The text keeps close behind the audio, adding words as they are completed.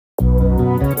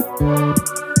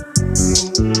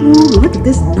Ooh, look at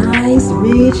this nice,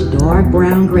 rich, dark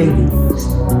brown gravy.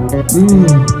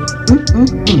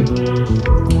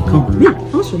 Come with me.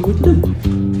 I'll show you what to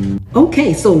do.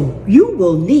 Okay, so you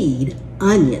will need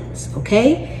onions,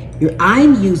 okay?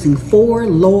 I'm using 4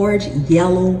 large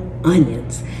yellow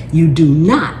onions. You do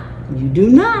not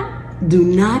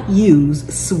use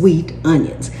sweet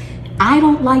onions. I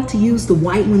don't like to use the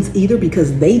white ones either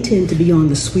because they tend to be on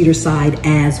the sweeter side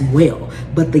as well.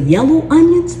 But the yellow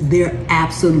onions, they're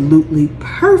absolutely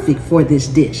perfect for this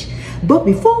dish. But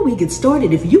before we get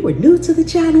started, if you are new to the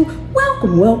channel,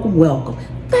 welcome, welcome, welcome.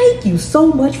 Thank you so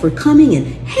much for coming and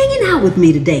hanging out with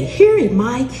me today here in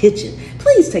my kitchen.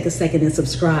 Please take a second and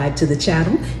subscribe to the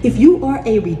channel. If you are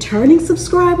a returning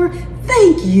subscriber,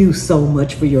 thank you so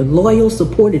much for your loyal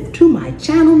support. And to my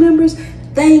channel members,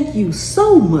 thank you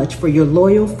so much for your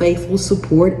loyal, faithful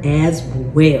support as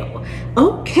well.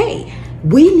 Okay,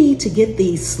 we need to get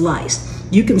these sliced.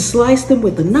 You can slice them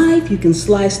with a knife, you can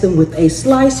slice them with a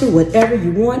slicer, whatever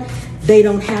you want. They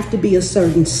don't have to be a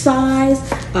certain size.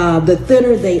 The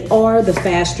thinner they are, the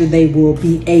faster they will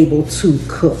be able to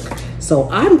cook. So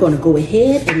I'm going to go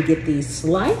ahead and get these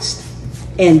sliced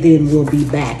and then we'll be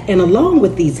back. And along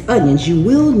with these onions, you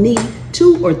will need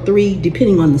 2 or 3,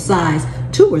 depending on the size,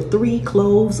 2 or 3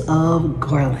 cloves of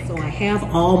garlic. So I have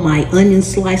all my onions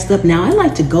sliced up. Now I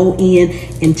like to go in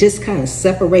and just kind of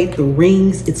separate the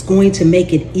rings. It's going to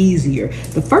make it easier.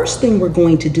 The first thing we're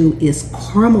going to do is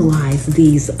caramelize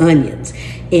these onions.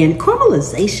 And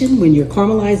caramelization, when you're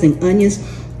caramelizing onions,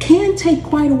 can take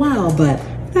quite a while, but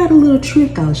I got a little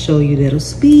trick I'll show you that'll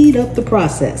speed up the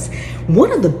process.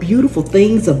 One of the beautiful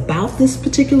things about this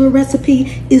particular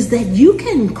recipe is that you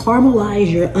can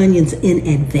caramelize your onions in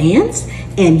advance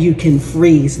and you can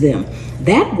freeze them.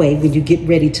 That way, when you get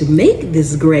ready to make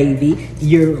this gravy,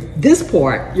 your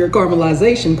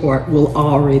caramelization part will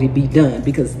already be done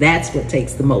because that's what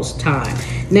takes the most time.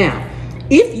 Now,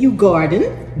 if you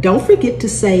garden, don't forget to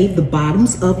save the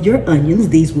bottoms of your onions.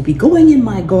 These will be going in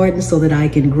my garden so that I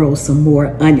can grow some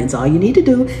more onions. All you need to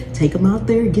do, take them out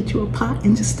there, get you a pot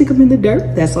and just stick them in the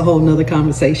dirt. That's a whole nother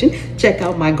conversation. Check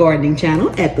out my gardening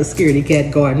channel at the Scaredy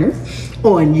Cat Gardener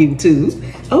on YouTube.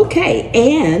 Okay,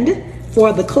 and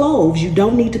for the cloves, you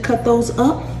don't need to cut those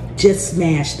up, just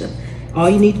smash them. All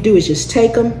you need to do is just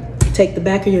take them, take the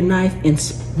back of your knife and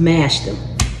smash them.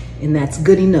 And that's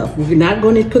good enough. We're not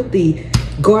going to put the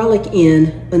garlic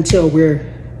in until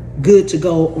we're good to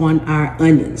go on our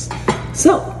onions.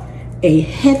 So a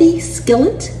heavy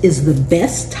skillet is the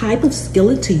best type of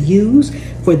skillet to use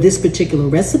for this particular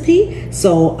recipe.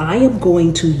 So I am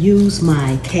going to use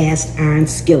my cast iron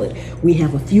skillet. We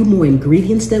have a few more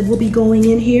ingredients that will be going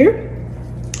in here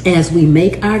as we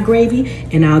make our gravy,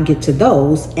 and I'll get to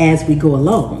those as we go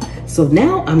along. So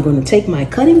now I'm going to take my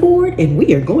cutting board and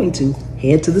we are going to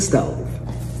head to the stove.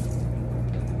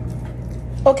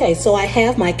 Okay, so I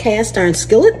have my cast iron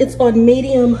skillet. It's on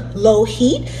medium-low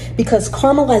heat because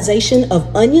caramelization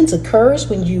of onions occurs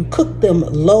when you cook them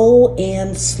low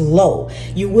and slow.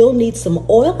 You will need some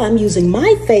oil. I'm using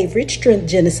my favorite Strength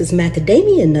Genesis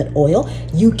macadamia nut oil.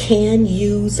 You can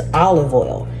use olive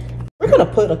oil. We're going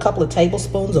to put a couple of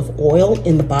tablespoons of oil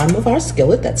in the bottom of our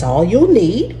skillet. That's all you'll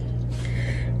need.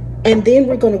 And then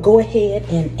we're going to go ahead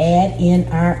and add in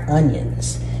our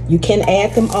onions. You can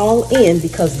add them all in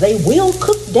because they will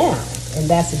cook down, and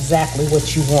that's exactly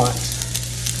what you want.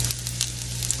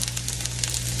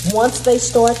 Once they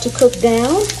start to cook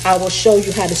down, I will show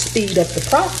you how to speed up the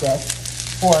process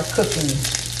for cooking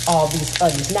all these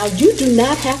onions. Now, you do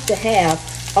not have to have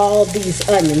all these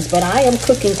onions, but I am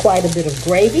cooking quite a bit of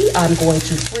gravy. I'm going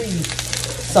to freeze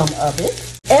some of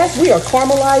it. As we are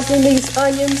caramelizing these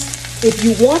onions, if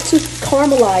you want to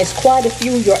caramelize quite a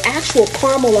few, your actual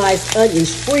caramelized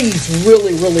onions freeze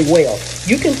really, really well.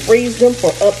 You can freeze them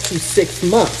for up to 6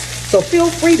 months. So feel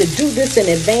free to do this in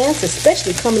advance,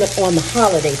 especially coming up on the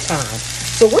holiday time.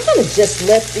 So we're going to just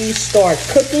let these start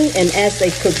cooking, and as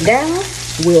they cook down,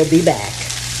 we'll be back.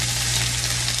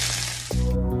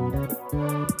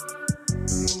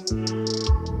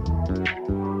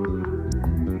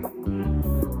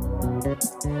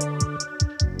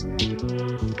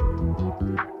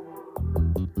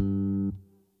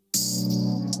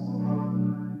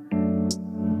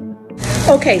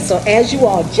 Okay, so as you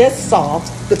all just saw,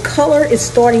 the color is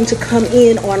starting to come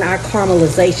in on our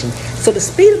caramelization. So to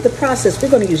speed up the process, we're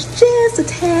going to use just a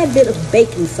tad bit of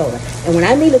baking soda. And when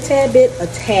I mean a tad bit,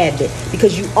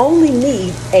 because you only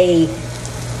need a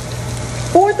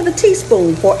 1/4 of a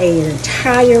teaspoon for an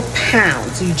entire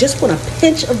pound. So you just want a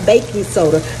pinch of baking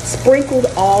soda sprinkled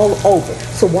all over.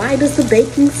 So why does the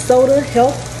baking soda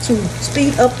help to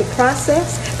speed up the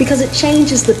process? Because it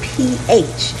changes the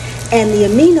pH. And the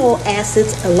amino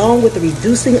acids, along with the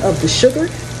reducing of the sugar,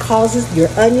 causes your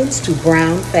onions to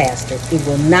brown faster. It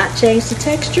will not change the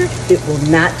texture. It will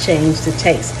not change the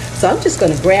taste. So I'm just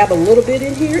going to grab a little bit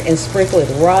in here and sprinkle it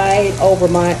right over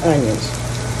my onions.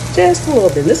 Just a little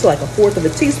bit. This is like 1/4 of a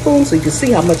teaspoon, so you can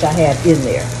see how much I have in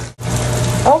there.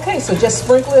 Okay, so just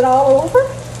sprinkle it all over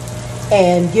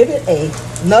and give it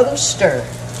another stir,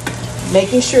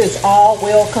 making sure it's all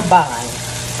well combined.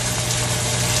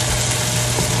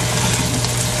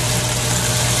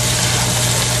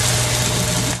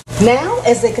 Now,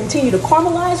 as they continue to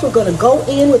caramelize, we're going to go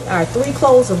in with our 3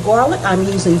 cloves of garlic. I'm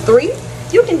using 3.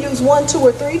 You can use 1, 2,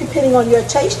 or 3 depending on your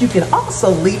taste. You can also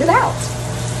leave it out.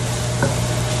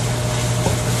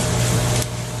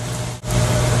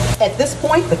 At this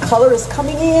point, the color is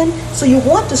coming in, so you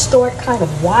want to start kind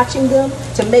of watching them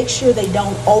to make sure they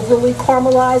don't overly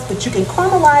caramelize, but you can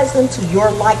caramelize them to your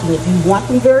liking. If you want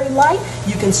them very light,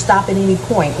 you can stop at any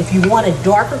point. If you want a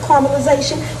darker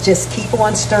caramelization, just keep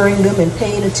on stirring them and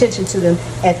paying attention to them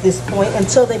at this point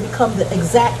until they become the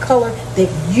exact color that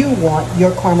you want your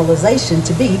caramelization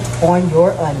to be on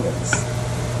your onions.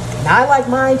 Now, I like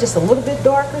mine just a little bit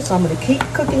darker, so I'm going to keep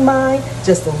cooking mine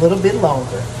just a little bit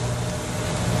longer.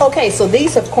 Okay, so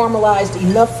these have caramelized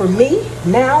enough for me.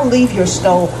 Now leave your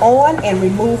stove on and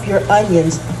remove your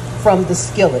onions from the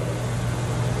skillet.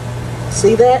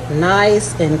 See that?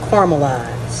 Nice and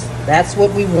caramelized. That's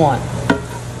what we want.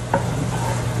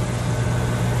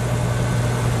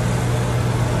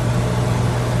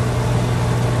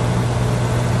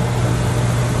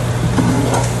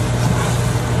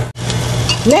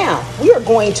 Now, we are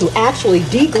going to actually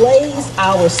deglaze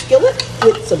our skillet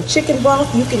with some chicken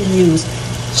broth. You can use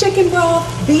chicken broth,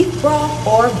 beef broth,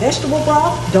 or vegetable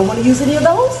broth. Don't want to use any of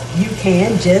those? You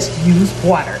can just use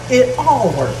water. It all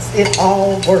works. It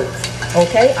all works.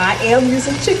 Okay, I am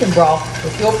using chicken broth,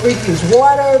 but feel free to use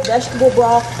water, vegetable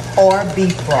broth, or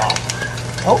beef broth.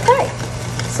 Okay,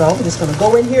 so I'm just going to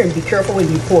go in here and be careful when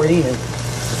you pour it in.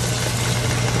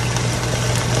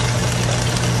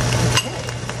 Okay.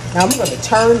 Now I'm going to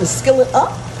turn the skillet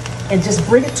up and just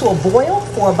bring it to a boil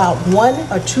for about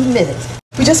 1 or 2 minutes.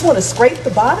 We just want to scrape the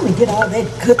bottom and get all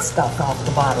that good stuff off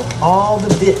the bottom, all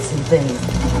the bits and things.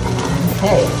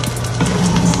 Okay,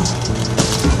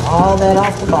 all that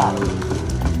off the bottom.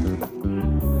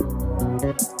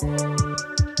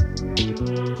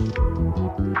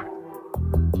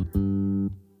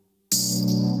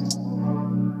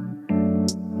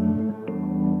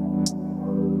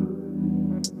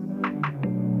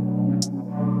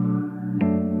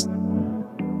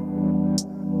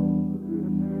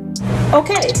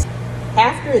 Okay,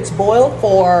 after it's boiled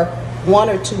for 1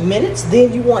 or 2 minutes,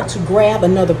 then you want to grab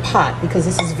another pot because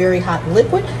this is very hot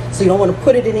liquid, so you don't want to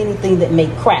put it in anything that may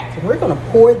crack. And we're going to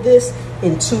pour this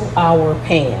into our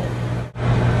pan.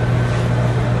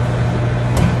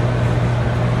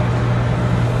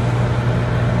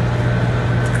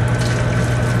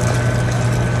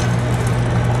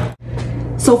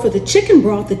 So for the chicken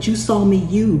broth that you saw me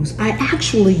use, I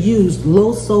actually used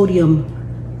low sodium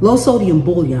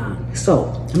bouillon.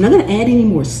 So I'm not going to add any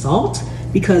more salt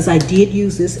because I did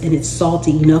use this and it's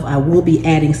salty enough. I will be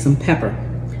adding some pepper.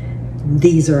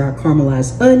 These are our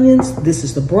caramelized onions. This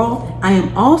is the broth. I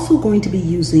am also going to be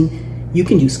using, you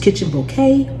can use Kitchen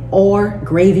Bouquet or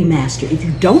Gravy Master. If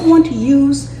you don't want to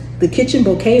use the Kitchen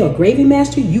Bouquet or Gravy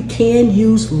Master, you can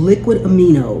use liquid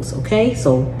aminos, okay?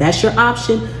 So that's your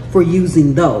option for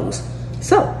using those.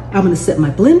 So I'm going to set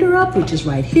my blender up, which is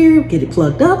right here, get it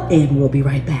plugged up, and we'll be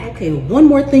right back. Okay, one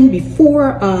more thing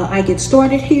before I get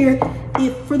started here.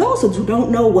 For those of you who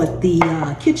don't know what the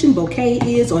Kitchen Bouquet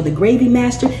is or the Gravy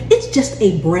Master, it's just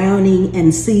a browning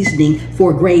and seasoning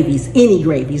for gravies, any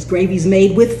gravies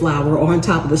made with flour or on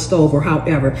top of the stove or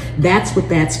however. That's what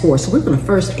that's for. So we're going to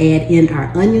first add in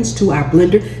our onions to our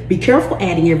blender. Be careful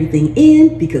adding everything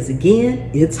in because, again,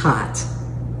 it's hot.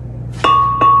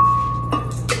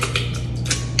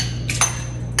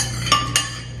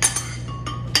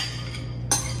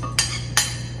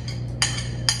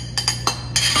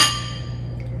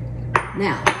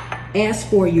 Now, as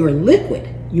for your liquid,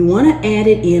 you want to add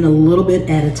it in a little bit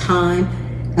at a time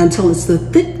until it's the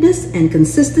thickness and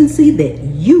consistency that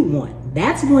you want.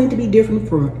 That's going to be different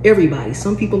for everybody.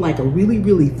 Some people like a really,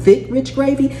 really thick, rich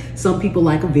gravy. Some people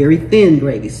like a very thin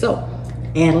gravy. So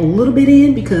add a little bit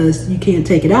in because you can't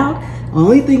take it out.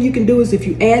 Only thing you can do is if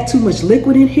you add too much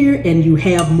liquid in here and you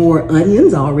have more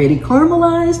onions already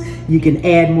caramelized, you can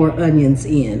add more onions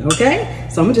in, okay?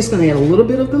 So I'm just going to add a little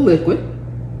bit of the liquid.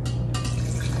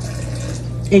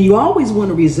 And you always want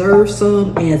to reserve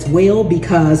some as well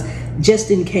because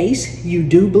just in case you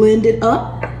do blend it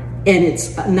up, and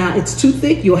it's too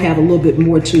thick, you'll have a little bit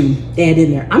more to add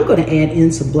in there. I'm going to add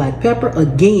in some black pepper.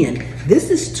 Again, this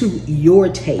is to your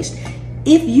taste.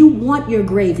 If you want your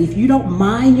gravy, if you don't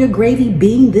mind your gravy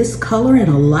being this color and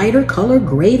a lighter color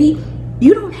gravy,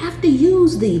 you don't have to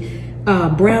use the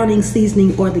browning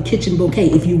seasoning or the kitchen bouquet.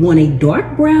 If you want a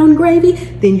dark brown gravy,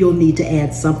 then you'll need to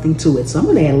add something to it. So I'm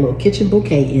going to add a little kitchen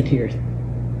bouquet in here.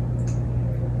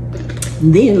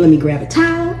 And then let me grab a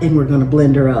towel and we're going to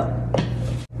blend her up.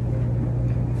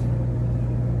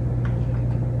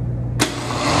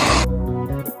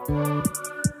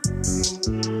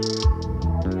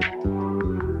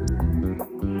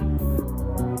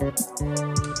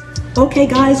 Okay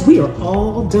guys, we are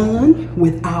all done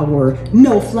with our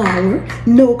no flour,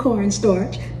 no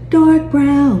cornstarch, dark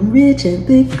brown, rich and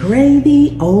thick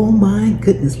gravy. Oh my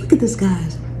goodness, look at this,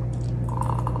 guys.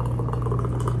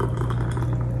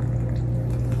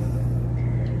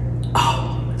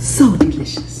 Oh, so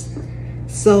delicious.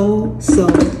 So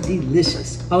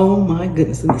delicious. Oh my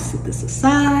goodness, let me set this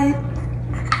aside.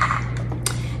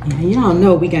 And y'all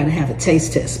know we gotta have a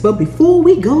taste test. But before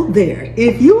we go there,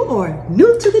 if you are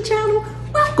new to the channel,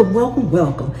 welcome, welcome,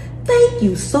 welcome. Thank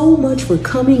you so much for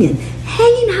coming and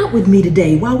hanging out with me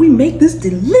today while we make this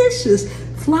delicious,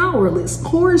 flourless,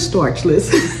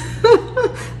 cornstarchless,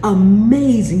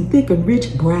 amazing, thick and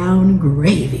rich brown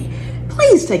gravy.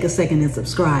 Please take a second and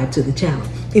subscribe to the channel.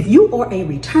 If you are a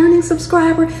returning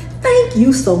subscriber, thank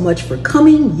you so much for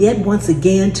coming yet once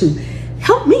again to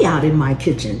help me out in my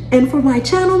kitchen. And for my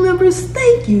channel members,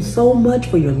 thank you so much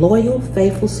for your loyal,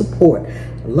 faithful support.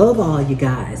 Love all you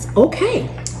guys. Okay,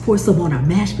 pour some on our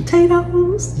mashed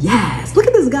potatoes. Yes, look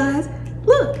at this, guys.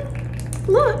 Look,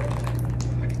 look.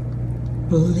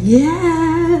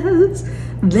 Yes,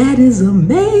 that is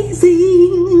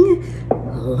amazing.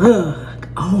 Look,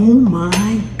 oh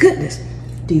my goodness.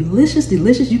 Delicious,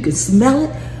 delicious. You can smell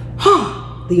it.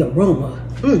 Ah, the aroma.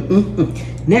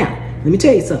 Now, let me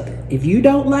tell you something. If you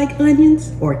don't like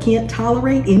onions or can't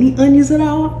tolerate any onions at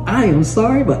all, I am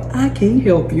sorry, but I can't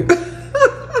help you.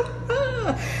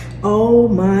 Oh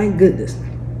my goodness.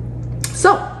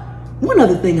 So, one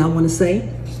other thing I want to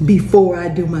say before I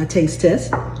do my taste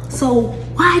test. So,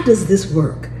 why does this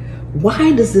work?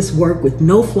 Why does this work with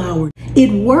no flour?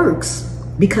 It works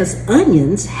because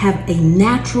onions have a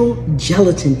natural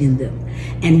gelatin in them.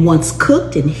 And once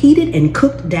cooked and heated and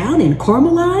cooked down and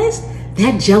caramelized,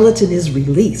 that gelatin is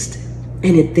released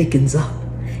and it thickens up.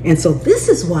 And so this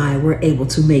is why we're able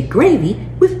to make gravy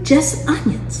with just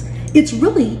onions. It's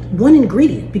really one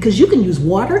ingredient because you can use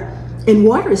water, and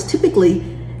water is typically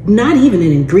not even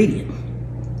an ingredient.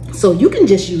 So you can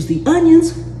just use the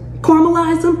onions,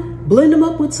 caramelize them, blend them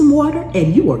up with some water,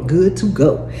 and you are good to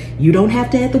go. You don't have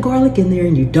to add the garlic in there,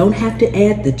 and you don't have to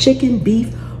add the chicken,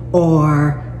 beef,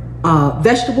 or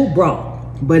vegetable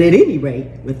broth. But at any rate,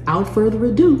 without further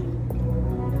ado,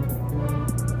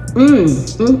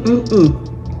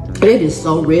 it is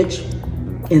so rich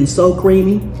and so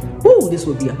creamy. Ooh, this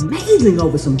would be amazing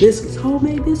over some biscuits,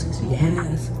 homemade biscuits.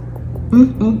 Yes.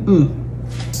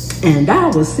 And I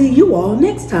will see you all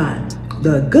next time.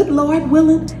 The good Lord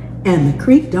willing, and the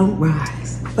creek don't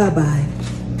rise. Bye-bye.